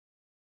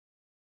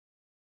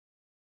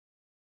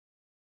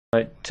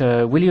Right,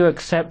 will you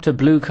accept a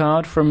blue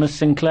card from Ms.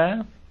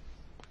 Sinclaire?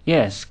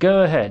 Yes,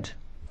 go ahead.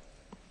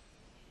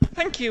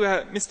 Thank you,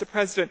 Mr.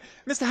 President.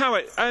 Mr.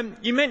 Howitt,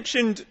 you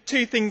mentioned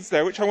two things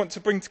there which I want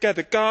to bring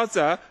together: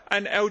 Gaza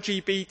and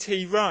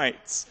LGBT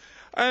rights.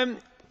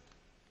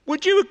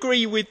 Would you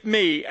agree with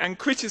me and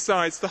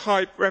criticise the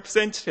High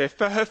Representative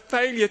for her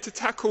failure to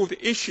tackle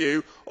the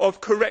issue of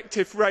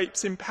corrective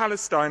rapes in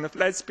Palestine of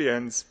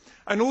lesbians,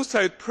 and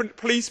also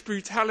police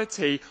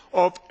brutality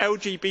of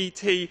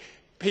LGBT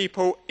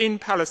people in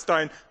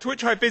Palestine, to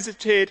which I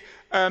visited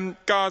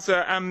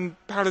Gaza and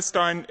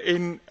Palestine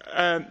in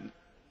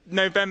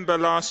November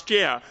last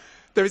year?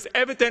 There is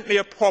evidently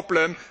a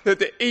problem that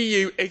the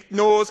EU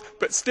ignores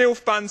but still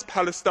funds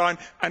Palestine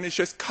and is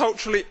just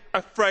culturally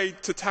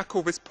afraid to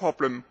tackle this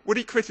problem. Would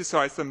he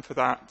criticise them for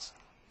that?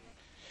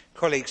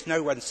 Colleagues,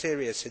 no one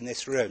serious in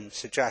this room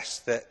suggests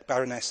that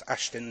Baroness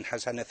Ashton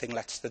has anything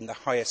less than the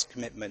highest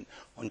commitment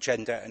on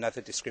gender and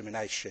other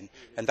discrimination,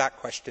 and that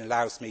question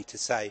allows me to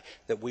say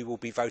that we will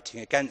be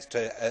voting against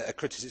a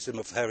criticism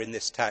of her in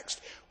this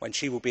text when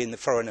she will be in the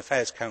Foreign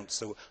Affairs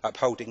Council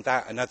upholding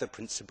that and other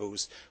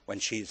principles when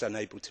she is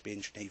unable to be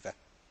in Geneva.